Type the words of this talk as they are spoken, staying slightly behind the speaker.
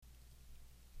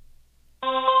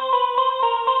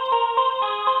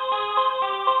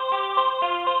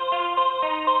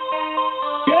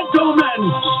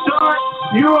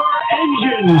your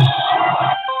engines.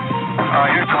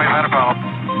 Houston, we've had a problem.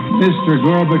 Mr.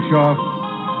 Gorbachev,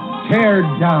 tear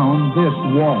down this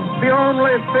wall. The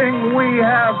only thing we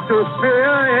have to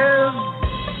fear is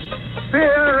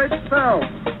fear itself.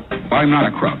 I'm not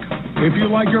a crook. If you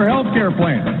like your health care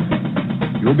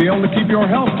plan, you'll be able to keep your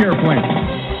health care plan.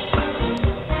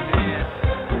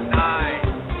 10, 9,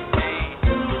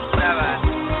 8, 7,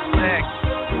 6,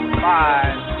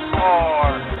 5,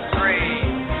 4, 3,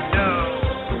 2,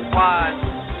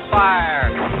 1,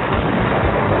 fire.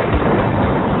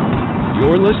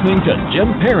 You're listening to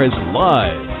Jim Paris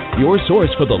Live, your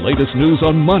source for the latest news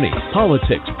on money,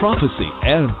 politics, prophecy,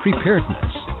 and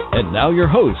preparedness. And now your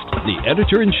host, the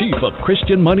editor-in-chief of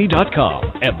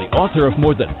ChristianMoney.com and the author of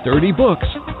more than 30 books,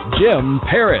 Jim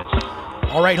Paris.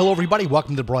 All right, hello everybody.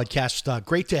 Welcome to the broadcast.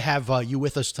 Great to have you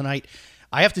with us tonight.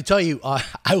 I have to tell you,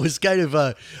 I was kind of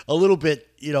a little bit,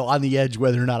 on the edge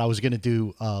whether or not I was going to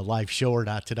do a live show or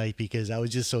not tonight because I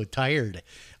was just so tired.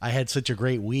 I had such a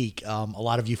great week. A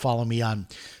lot of you follow me on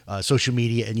social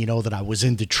media and you know that I was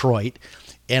in Detroit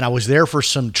and I was there for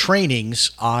some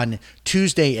trainings on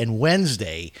Tuesday and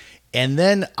Wednesday. And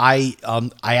then I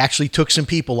actually took some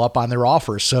people up on their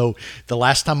offer. So the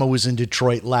last time I was in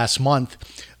Detroit last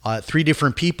month, 3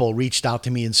 different people reached out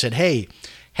to me and said, hey,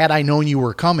 had I known you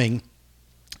were coming,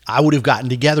 I would have gotten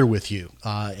together with you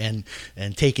and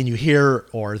taken you here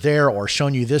or there or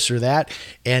shown you this or that.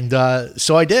 And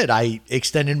so I did. I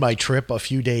extended my trip a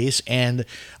few days and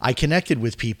I connected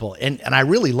with people and I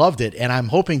really loved it. And I'm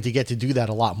hoping to get to do that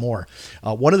a lot more.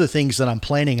 One of the things that I'm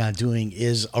planning on doing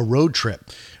is a road trip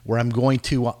where I'm going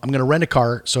to rent a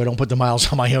car. So I don't put the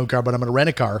miles on my own car, but I'm going to rent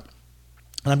a car.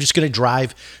 And I'm just going to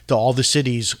drive to all the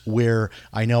cities where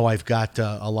I know I've got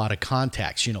a lot of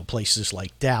contacts, places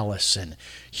like Dallas and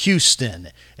Houston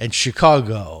and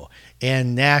Chicago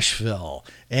and Nashville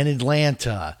and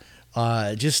Atlanta.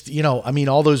 All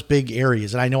those big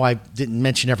areas. And I know I didn't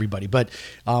mention everybody, but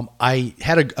I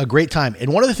had a great time.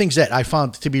 And one of the things that I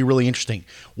found to be really interesting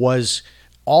was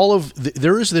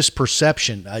there is this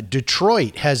perception.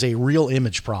 Detroit has a real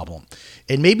image problem,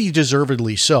 and maybe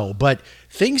deservedly so, but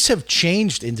things have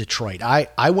changed in Detroit.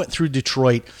 I went through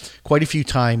Detroit quite a few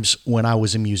times when I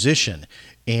was a musician,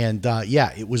 and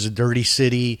it was a dirty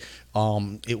city.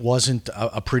 It wasn't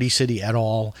a pretty city at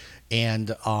all. And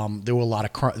there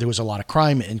was a lot of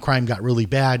crime, and crime got really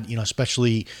bad,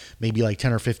 especially maybe like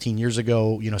 10 or 15 years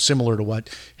ago, similar to what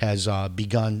has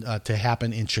begun to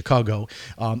happen in Chicago.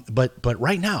 But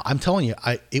right now, I'm telling you,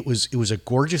 it was a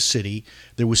gorgeous city.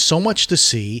 There was so much to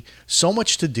see, so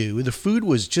much to do. The food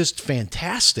was just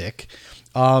fantastic.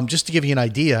 Just to give you an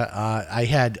idea, I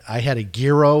had a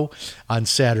gyro on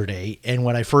Saturday, and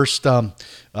when I first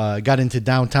got into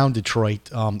downtown Detroit,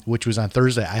 which was on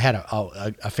Thursday, I had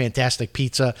a fantastic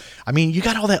pizza. I mean, you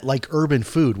got all that like urban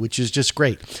food, which is just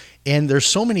great. And there's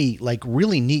so many like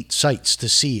really neat sights to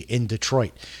see in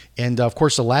Detroit. And of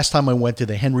course, the last time I went to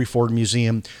the Henry Ford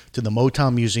Museum, to the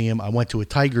Motown Museum, I went to a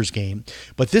Tigers game.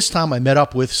 But this time I met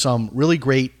up with some really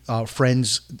great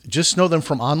friends, just know them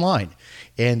from online.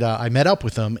 And I met up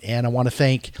with them, and I want to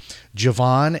thank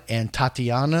Javon and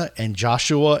Tatiana and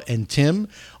Joshua and Tim,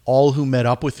 all who met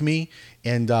up with me.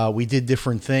 And we did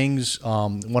different things.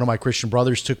 One of my Christian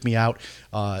brothers took me out.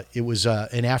 It was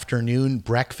an afternoon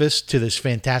breakfast to this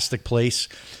fantastic place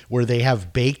where they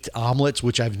have baked omelets,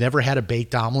 which I've never had a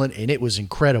baked omelet, and it was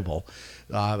incredible.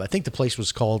 I think the place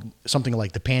was called something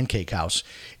like the Pancake House.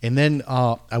 And then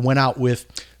I went out with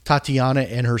Tatiana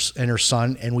and her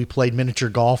son, and we played miniature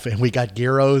golf, and we got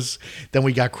gyros. Then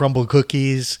we got crumble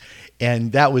cookies,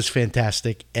 and that was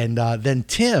fantastic. And then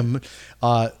Tim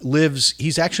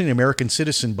he's actually an American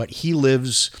citizen, but he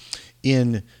lives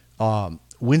in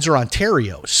Windsor,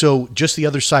 Ontario. So just the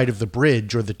other side of the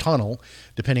bridge or the tunnel,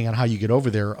 depending on how you get over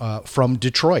there, from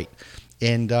Detroit.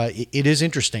 And it is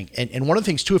interesting. And one of the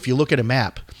things, too, if you look at a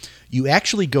map, you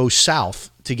actually go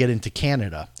south to get into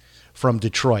Canada from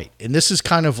Detroit. And this is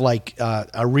kind of like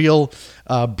a real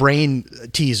brain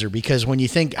teaser, because when you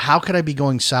think, how could I be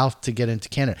going south to get into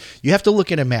Canada? You have to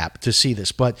look at a map to see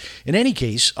this. But in any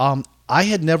case, I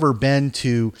had never been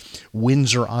to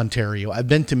Windsor, Ontario. I've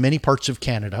been to many parts of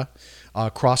Canada,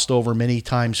 crossed over many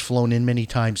times, flown in many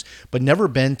times, but never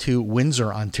been to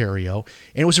Windsor, Ontario.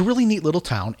 And it was a really neat little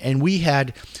town. And we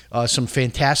had some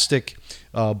fantastic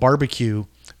barbecue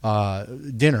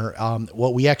dinner.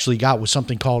 What we actually got was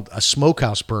something called a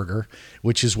smokehouse burger,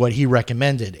 which is what he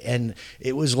recommended. And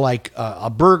it was like a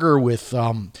burger with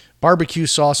barbecue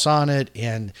sauce on it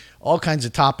and all kinds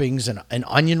of toppings and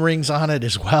onion rings on it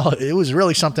as well. It was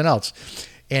really something else.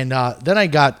 And then I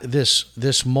got this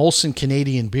Molson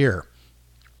Canadian beer.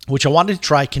 which I wanted to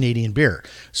try Canadian beer.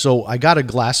 So I got a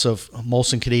glass of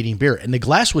Molson Canadian beer, and the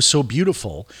glass was so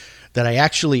beautiful that I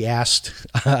actually asked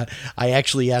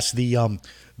the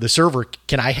server,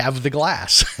 can I have the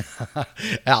glass?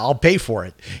 I'll pay for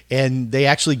it. And they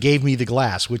actually gave me the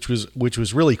glass, which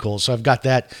was really cool. So I've got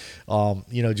that,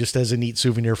 just as a neat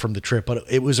souvenir from the trip. But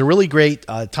it was a really great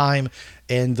time.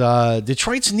 And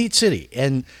Detroit's a neat city.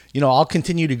 And, I'll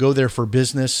continue to go there for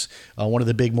business. One of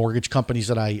the big mortgage companies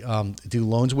that I do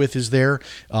loans with is there.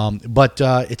 But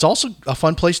it's also a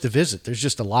fun place to visit. There's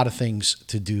just a lot of things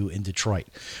to do in Detroit.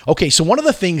 Okay, so one of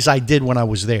the things I did when I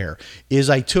was there is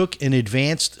I took an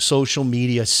advanced social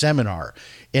media seminar.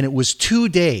 And it was 2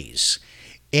 days.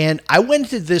 And I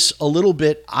went into this a little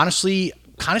bit, honestly,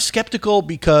 kind of skeptical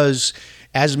because,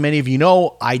 as many of you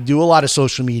know, I do a lot of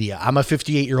social media. I'm a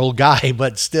 58-year-old guy,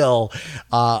 but still,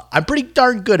 I'm pretty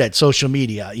darn good at social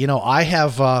media. I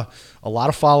have a lot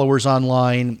of followers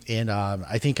online, and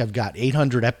I think I've got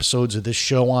 800 episodes of this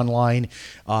show online.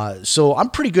 So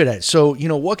I'm pretty good at it. So,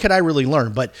 what could I really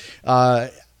learn? But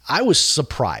I was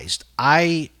surprised.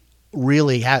 I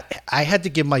had to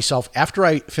give myself, after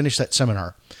I finished that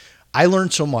seminar, I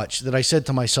learned so much that I said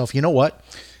to myself, you know what?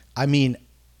 I mean,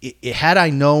 had I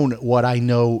known what I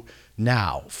know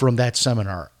now from that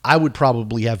seminar, I would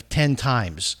probably have 10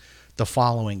 times the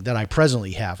following that I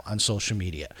presently have on social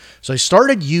media. So I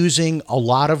started using a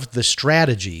lot of the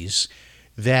strategies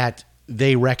that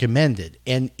they recommended.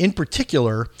 And in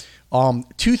particular,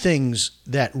 two things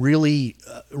that really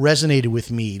resonated with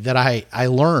me that I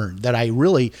learned that I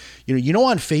really,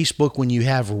 on Facebook when you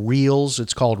have Reels,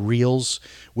 it's called Reels,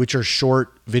 which are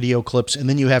short video clips, and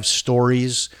then you have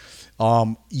stories.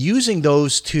 Using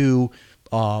those two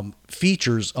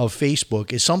features of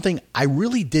Facebook is something I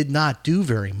really did not do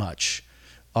very much.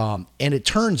 And it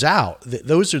turns out that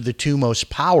those are the two most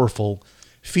powerful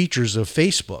features of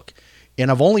Facebook. And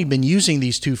I've only been using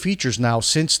these two features now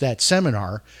since that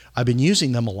seminar. I've been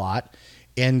using them a lot.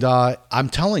 And I'm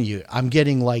telling you, I'm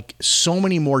getting like so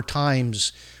many more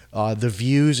times the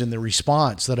views and the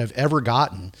response that I've ever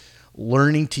gotten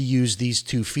learning to use these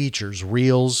two features,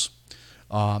 Reels,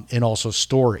 and also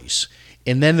stories.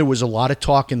 And then there was a lot of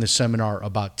talk in the seminar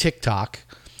about TikTok,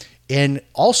 and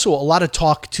also a lot of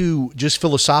talk too, just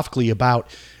philosophically, about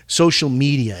social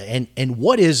media and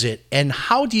what is it and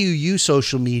how do you use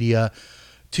social media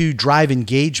to drive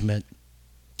engagement,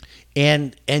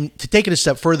 and to take it a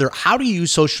step further, how do you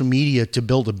use social media to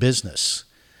build a business?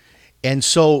 And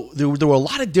so there were a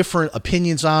lot of different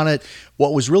opinions on it.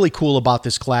 What was really cool about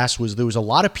this class was there was a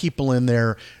lot of people in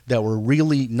there that were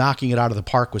really knocking it out of the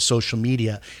park with social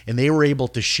media, and they were able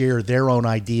to share their own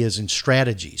ideas and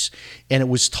strategies. And it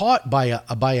was taught by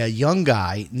a young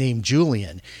guy named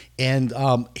Julian. And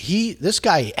this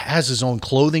guy has his own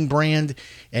clothing brand,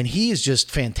 and he is just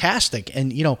fantastic.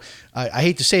 And, I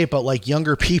hate to say it, but like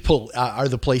younger people are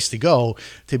the place to go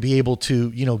to be able to,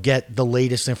 get the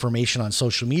latest information on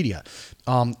social media.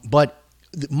 But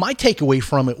my takeaway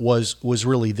from it was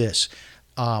really this.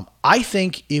 I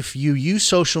think if you use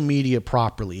social media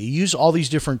properly, you use all these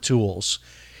different tools,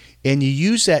 and you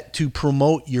use that to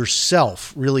promote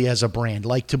yourself really as a brand,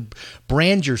 like to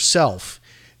brand yourself,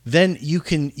 then you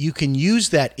can use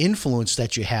that influence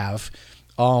that you have,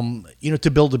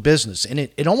 to build a business. And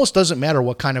it almost doesn't matter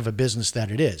what kind of a business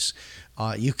that it is.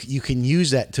 You can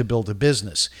use that to build a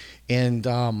business. And,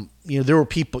 there were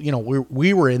people,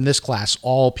 we were in this class,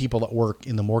 all people that work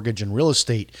in the mortgage and real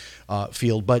estate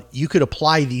field, but you could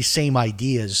apply these same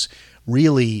ideas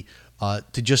really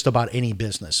to just about any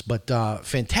business. But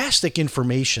fantastic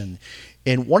information.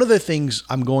 And one of the things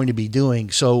I'm going to be doing,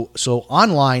 so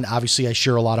online, obviously I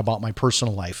share a lot about my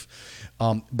personal life,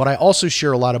 but I also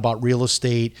share a lot about real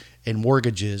estate and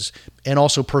mortgages and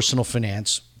also personal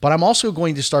finance. But I'm also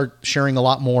going to start sharing a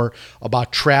lot more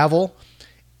about travel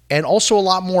and also a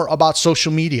lot more about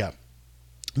social media.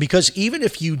 Because even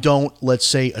if you don't, let's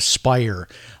say, aspire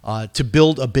to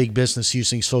build a big business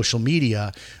using social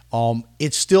media,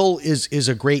 it still is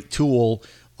a great tool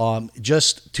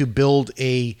just to build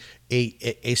a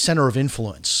center of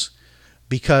influence.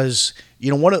 Because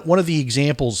one of the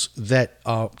examples that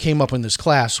came up in this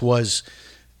class was,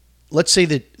 let's say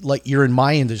that like you're in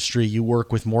my industry, you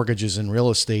work with mortgages and real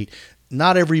estate.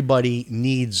 Not everybody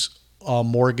needs a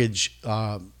mortgage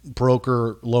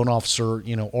broker, loan officer,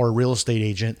 or a real estate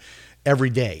agent every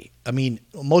day. I mean,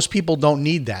 most people don't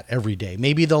need that every day.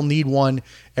 Maybe they'll need one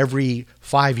every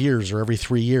 5 years or every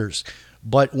 3 years.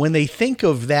 But when they think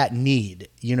of that need,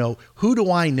 who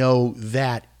do I know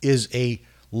that is a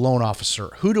loan officer?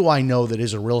 Who do I know that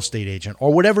is a real estate agent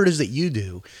or whatever it is that you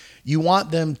do? You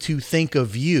want them to think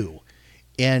of you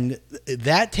And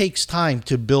that takes time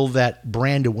to build that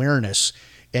brand awareness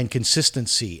and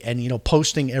consistency. And,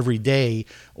 posting every day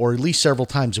or at least several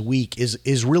times a week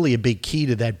is really a big key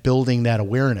to that, building that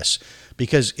awareness,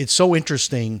 because it's so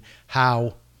interesting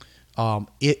how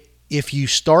if you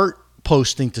start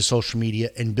posting to social media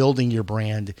and building your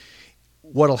brand,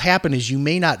 what'll happen is you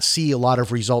may not see a lot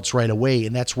of results right away,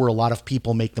 and that's where a lot of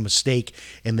people make the mistake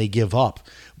and they give up.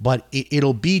 But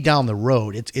it'll be down the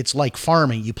road. It's like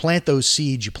farming. You plant those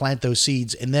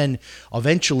seeds, and then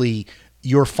eventually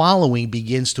your following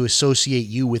begins to associate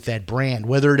you with that brand,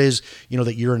 whether it is,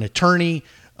 that you're an attorney,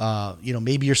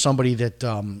 maybe you're somebody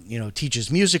that,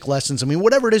 teaches music lessons. I mean,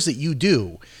 whatever it is that you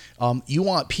do, you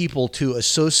want people to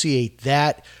associate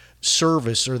that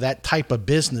service or that type of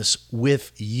business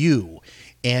with you.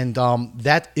 And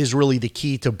that is really the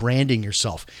key to branding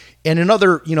yourself. And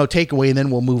another, takeaway, and then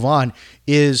we'll move on,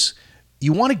 is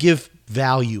you want to give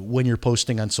value when you're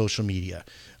posting on social media.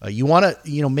 You want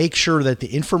to, make sure that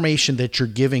the information that you're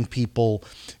giving people,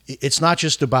 it's not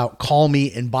just about call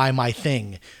me and buy my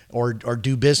thing or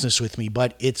do business with me,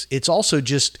 but it's also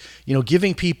just,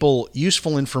 giving people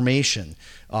useful information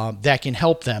that can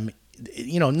help them.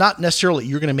 Not necessarily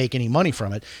you're going to make any money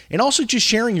from it, and also just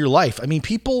sharing your life. I mean,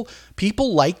 people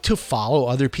like to follow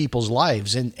other people's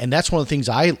lives, and that's one of the things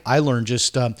I learned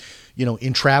just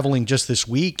in traveling just this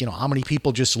week. How many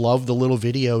people just love the little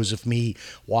videos of me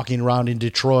walking around in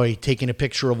Detroit, taking a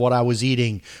picture of what I was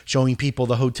eating, showing people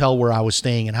the hotel where I was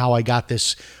staying and how I got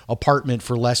this apartment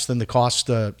for less than the cost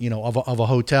of a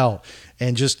hotel,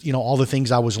 and just all the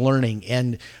things I was learning,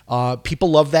 and people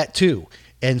love that too.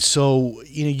 And so,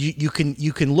 you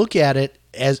can look at it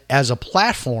as a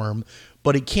platform,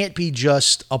 but it can't be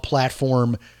just a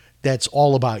platform that's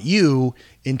all about you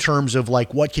in terms of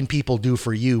like, what can people do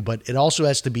for you? But it also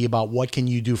has to be about what can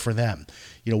you do for them?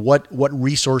 What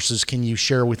resources can you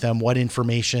share with them? What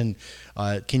information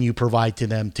can you provide to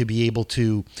them to be able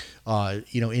to,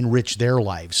 enrich their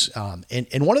lives?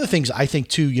 And one of the things I think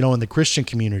too, in the Christian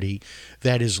community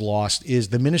that is lost is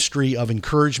the ministry of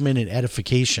encouragement and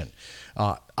edification.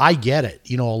 I get it.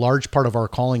 A large part of our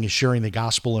calling is sharing the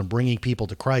gospel and bringing people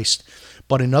to Christ.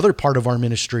 But another part of our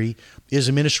ministry is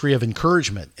a ministry of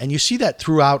encouragement. And you see that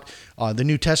throughout the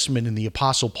New Testament in the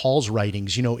Apostle Paul's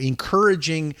writings,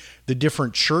 encouraging the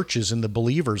different churches and the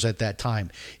believers at that time.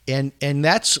 And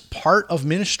that's part of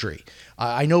ministry.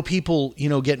 I know people,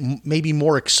 get maybe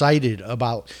more excited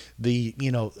about the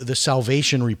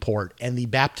salvation report and the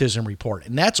baptism report.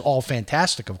 And that's all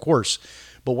fantastic, of course.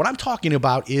 But what I'm talking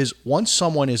about is once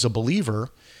someone is a believer,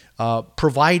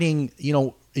 providing,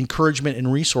 encouragement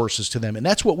and resources to them. And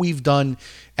that's what we've done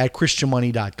at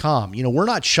ChristianMoney.com. We're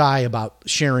not shy about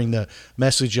sharing the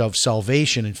message of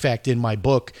salvation. In fact, in my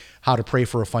book, How to Pray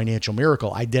for a Financial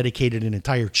Miracle, I dedicated an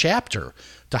entire chapter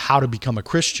to how to become a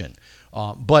Christian.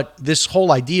 But this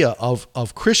whole idea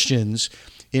of Christians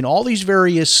in all these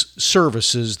various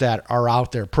services that are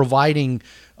out there providing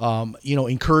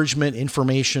encouragement,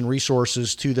 information,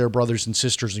 resources to their brothers and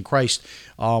sisters in Christ,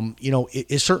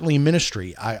 is certainly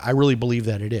ministry. I really believe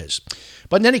that it is.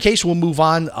 But in any case, we'll move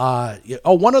on.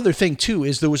 One other thing too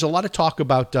is there was a lot of talk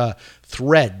about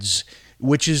Threads,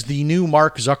 which is the new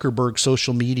Mark Zuckerberg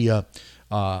social media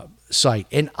site.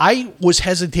 And I was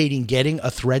hesitating getting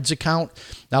a Threads account.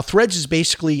 Now, Threads is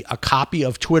basically a copy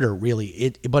of Twitter,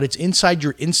 really, but it's inside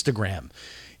your Instagram.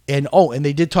 And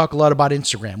they did talk a lot about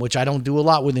Instagram, which I don't do a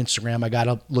lot with Instagram. I got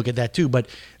to look at that too. But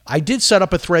I did set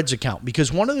up a Threads account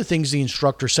because one of the things the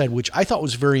instructor said, which I thought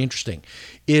was very interesting,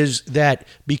 is that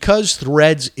because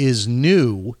Threads is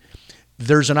new,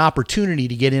 there's an opportunity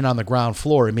to get in on the ground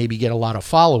floor and maybe get a lot of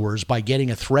followers by getting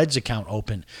a Threads account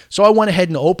open. So I went ahead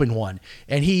and opened one.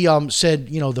 And he said,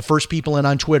 the first people in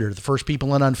on Twitter, the first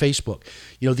people in on Facebook,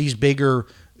 these bigger,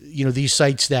 these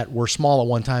sites that were small at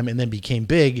one time and then became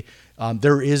big,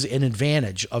 there is an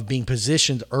advantage of being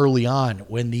positioned early on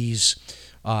when these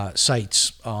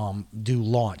sites do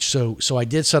launch. So I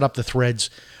did set up the Threads.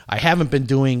 I haven't been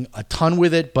doing a ton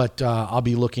with it, but I'll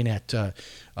be looking at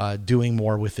doing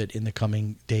more with it in the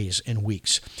coming days and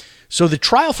weeks. So the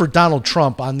trial for Donald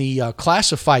Trump on the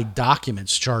classified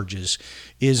documents charges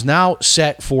is now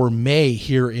set for May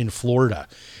here in Florida.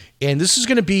 And this is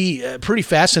going to be pretty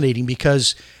fascinating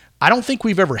because I don't think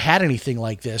we've ever had anything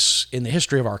like this in the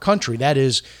history of our country. That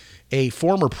is a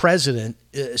former president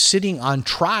sitting on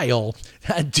trial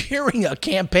during a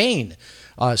campaign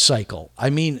cycle.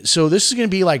 I mean, so this is going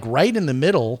to be like right in the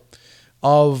middle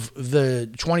of the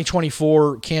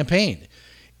 2024 campaign.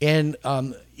 And,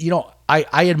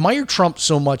 I admire Trump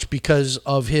so much because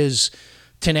of his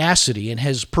tenacity and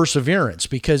his perseverance,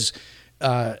 because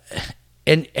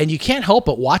And you can't help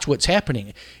but watch what's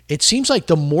happening. It seems like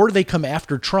the more they come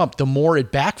after Trump, the more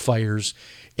it backfires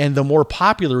and the more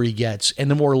popular he gets and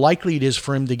the more likely it is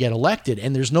for him to get elected.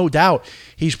 And there's no doubt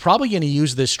he's probably going to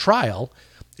use this trial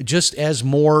just as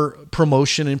more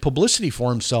promotion and publicity for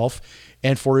himself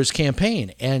and for his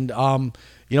campaign. And,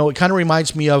 it kind of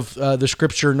reminds me of the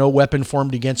scripture, no weapon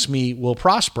formed against me will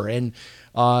prosper. And,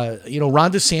 Ron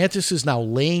DeSantis is now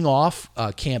laying off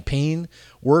campaign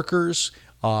workers.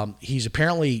 He's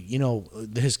apparently,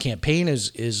 his campaign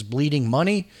is bleeding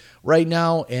money right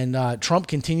now, and Trump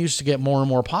continues to get more and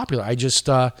more popular. I just,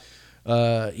 the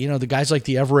guys like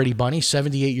the Eveready Bunny,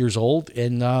 78 years old,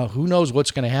 and who knows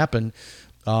what's going to happen.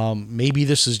 Maybe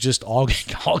this is just all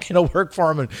going to work for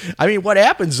him. And I mean, what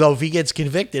happens though if he gets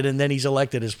convicted and then he's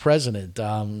elected as president?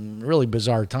 Really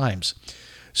bizarre times.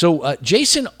 So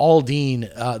Jason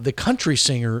Aldean, the country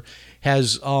singer,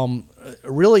 has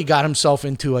really got himself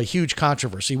into a huge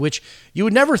controversy, which you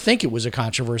would never think it was a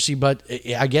controversy, but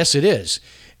I guess it is.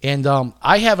 And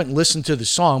I haven't listened to the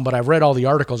song, but I've read all the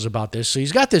articles about this. So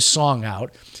he's got this song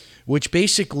out, which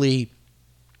basically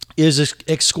is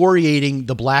excoriating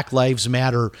the Black Lives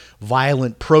Matter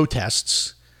violent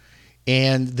protests.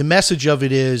 And the message of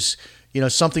it is,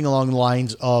 something along the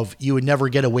lines of, you would never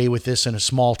get away with this in a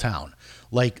small town.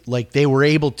 Like they were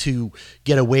able to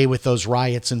get away with those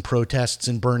riots and protests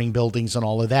and burning buildings and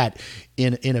all of that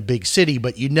in a big city,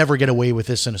 but you'd never get away with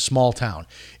this in a small town.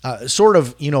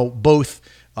 Both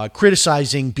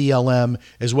criticizing BLM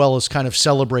as well as kind of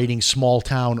celebrating small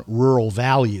town rural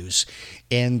values.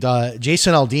 And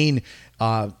Jason Aldean,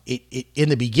 in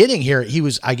the beginning here, he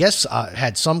was, I guess,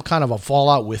 had some kind of a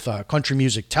fallout with country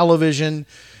music television.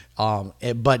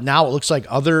 But now it looks like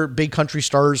other big country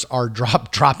stars are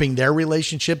dropping their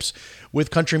relationships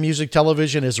with country music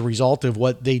television as a result of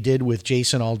what they did with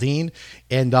Jason Aldean.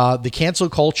 And the cancel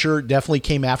culture definitely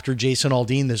came after Jason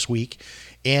Aldean this week.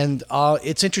 And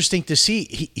it's interesting to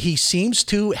see. He seems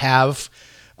to have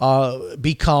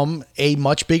become a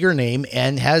much bigger name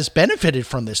and has benefited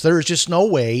from this. There is just no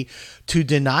way to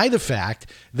deny the fact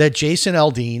that Jason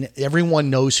Aldean, everyone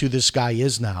knows who this guy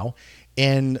is now.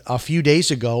 And a few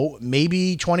days ago,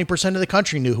 maybe 20% of the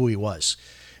country knew who he was.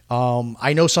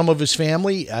 I know some of his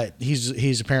family.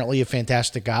 He's apparently a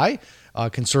fantastic guy, a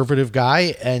conservative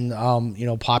guy, and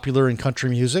popular in country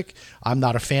music. I'm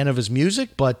not a fan of his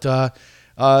music, but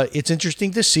it's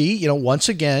interesting to see. Once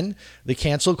again, the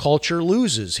cancel culture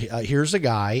loses. Here's a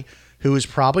guy who is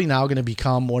probably now going to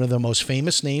become one of the most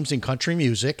famous names in country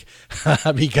music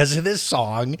because of this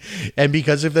song and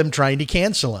because of them trying to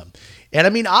cancel him. And I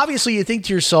mean, obviously you think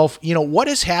to yourself, what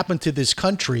has happened to this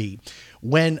country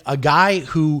when a guy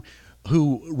who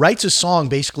writes a song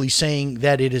basically saying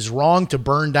that it is wrong to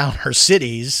burn down our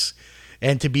cities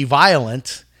and to be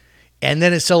violent, and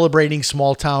then is celebrating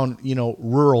small town,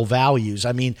 rural values.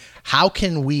 I mean, how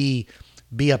can we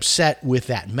be upset with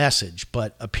that message?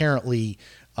 But apparently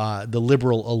the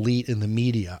liberal elite in the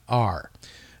media are.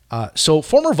 So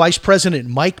former Vice President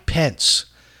Mike Pence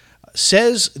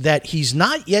says that he's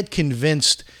not yet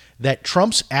convinced that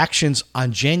Trump's actions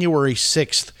on January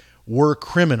 6th were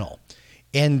criminal.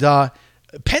 And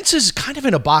Pence is kind of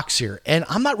in a box here, and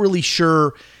I'm not really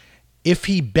sure if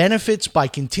he benefits by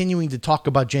continuing to talk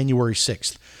about January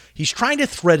 6th. He's trying to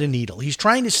thread a needle. He's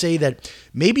trying to say that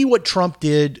maybe what Trump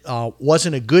did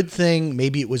wasn't a good thing,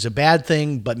 maybe it was a bad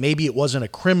thing, but maybe it wasn't a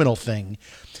criminal thing.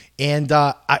 And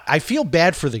I feel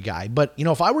bad for the guy, but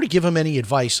if I were to give him any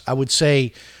advice, I would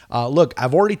say, look,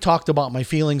 I've already talked about my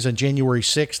feelings on January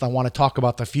 6th. I want to talk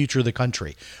about the future of the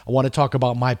country. I want to talk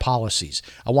about my policies.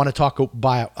 I want to talk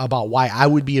about why I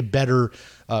would be a better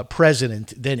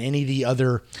president than any of the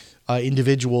other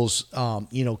individuals,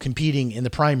 competing in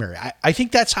the primary. I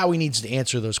think that's how he needs to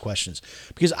answer those questions,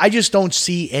 because I just don't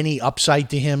see any upside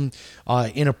to him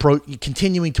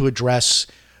continuing to address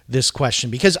this question,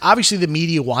 because obviously the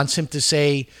media wants him to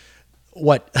say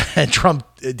what Trump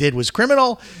did was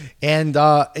criminal. And,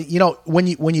 when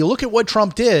you look at what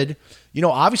Trump did,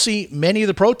 obviously many of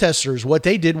the protesters, what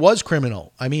they did was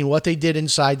criminal. I mean, what they did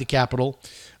inside the Capitol,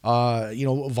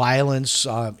 violence,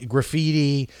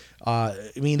 graffiti.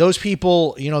 Those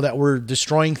people, that were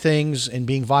destroying things and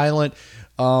being violent,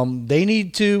 they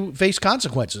need to face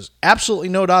consequences. Absolutely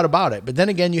no doubt about it. But then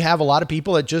again, you have a lot of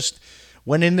people that just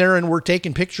went in there and were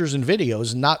taking pictures and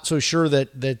videos, not so sure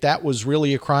that was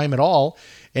really a crime at all.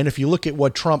 And if you look at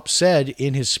what Trump said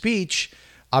in his speech,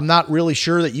 I'm not really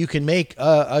sure that you can make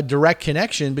a direct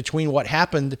connection between what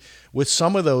happened with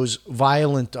some of those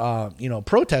violent,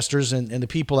 protesters and the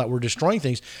people that were destroying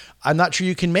things. I'm not sure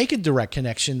you can make a direct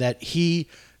connection that he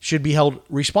should be held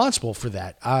responsible for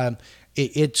that.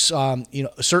 it's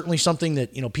certainly something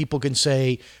that people can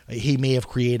say he may have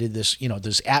created this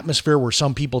this atmosphere where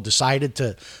some people decided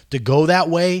to go that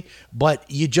way, but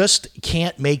you just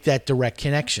can't make that direct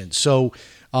connection. So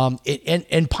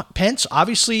and Pence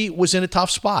obviously was in a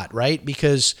tough spot, right?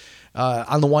 Because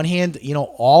on the one hand,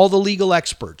 all the legal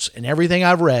experts and everything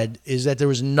I've read is that there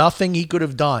was nothing he could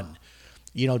have done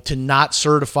to not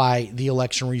certify the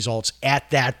election results at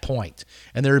that point.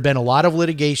 And there had been a lot of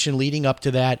litigation leading up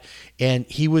to that. And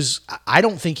I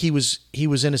don't think he was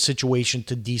in a situation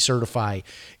to decertify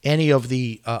any of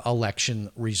the election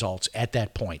results at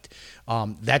that point.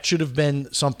 That should have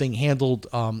been something handled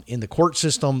in the court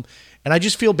system. And I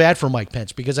just feel bad for Mike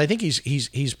Pence because I think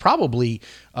he's probably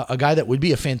a guy that would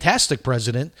be a fantastic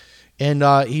president. And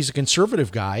he's a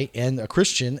conservative guy and a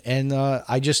Christian. And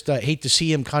I just hate to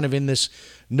see him kind of in this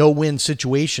no-win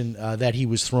situation that he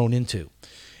was thrown into.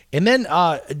 And then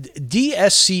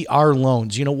DSCR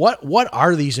loans. What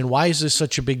are these and why is this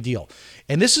such a big deal?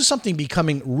 And this is something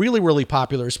becoming really, really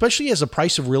popular, especially as the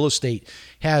price of real estate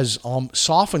has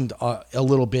softened a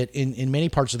little bit in many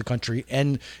parts of the country.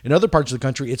 And in other parts of the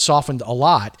country, it's softened a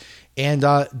lot. And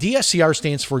DSCR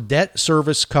stands for Debt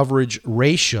Service Coverage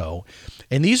Ratio.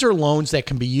 And these are loans that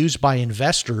can be used by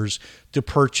investors to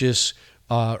purchase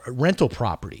rental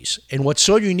properties. And what's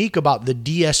so unique about the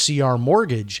DSCR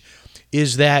mortgage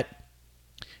is that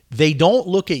they don't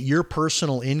look at your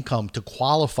personal income to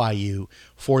qualify you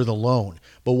for the loan.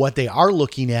 But what they are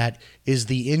looking at is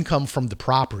the income from the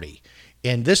property.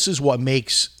 And this is what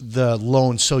makes the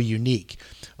loan so unique.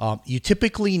 You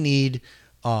typically need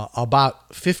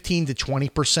about 15 to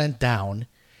 20% down.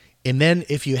 And then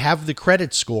if you have the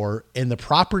credit score and the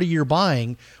property you're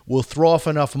buying will throw off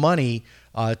enough money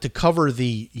to cover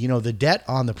the debt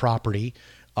on the property,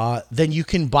 then you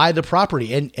can buy the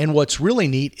property. And what's really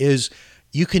neat is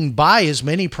you can buy as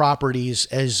many properties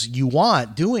as you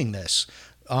want doing this.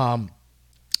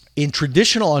 In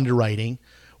traditional underwriting,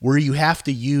 where you have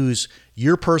to use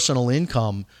your personal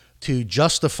income to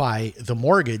justify the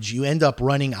mortgage, you end up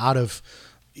running out of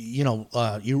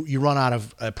you run out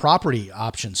of property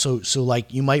options. So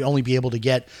like you might only be able to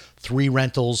get 3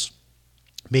 rentals,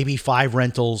 maybe 5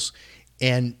 rentals.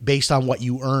 And based on what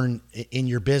you earn in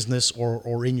your business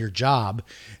or in your job,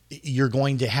 you're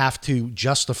going to have to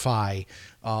justify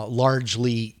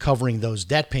largely covering those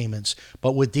debt payments.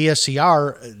 But with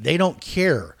DSCR, they don't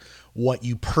care what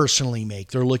you personally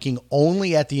make. They're looking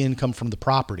only at the income from the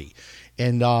property.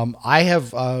 And I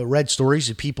have read stories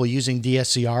of people using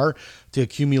DSCR to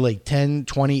accumulate 10,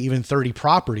 20, even 30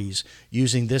 properties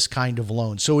using this kind of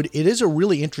loan. So it is a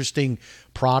really interesting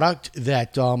product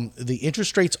that the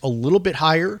interest rate's a little bit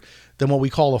higher than what we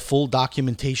call a full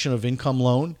documentation of income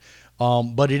loan.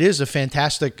 But it is a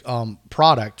fantastic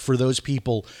product for those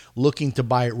people looking to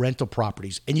buy rental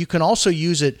properties. And you can also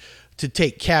use it to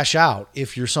take cash out.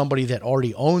 If you're somebody that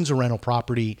already owns a rental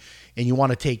property and you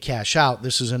want to take cash out,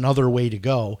 this is another way to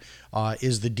go,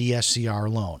 is the DSCR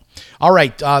loan. All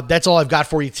right, that's all I've got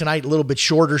for you tonight. A little bit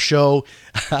shorter show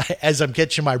as I'm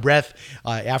catching my breath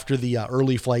after the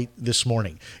early flight this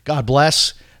morning. God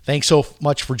bless. Thanks so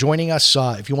much for joining us.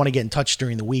 If you want to get in touch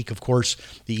during the week, of course,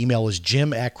 the email is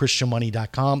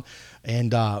jim@christianmoney.com.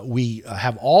 And we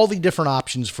have all the different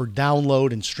options for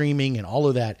download and streaming and all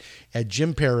of that at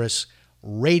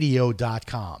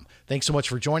jimparisradio.com. Thanks so much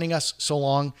for joining us. So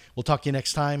long. We'll talk to you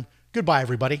next time. Goodbye,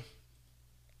 everybody.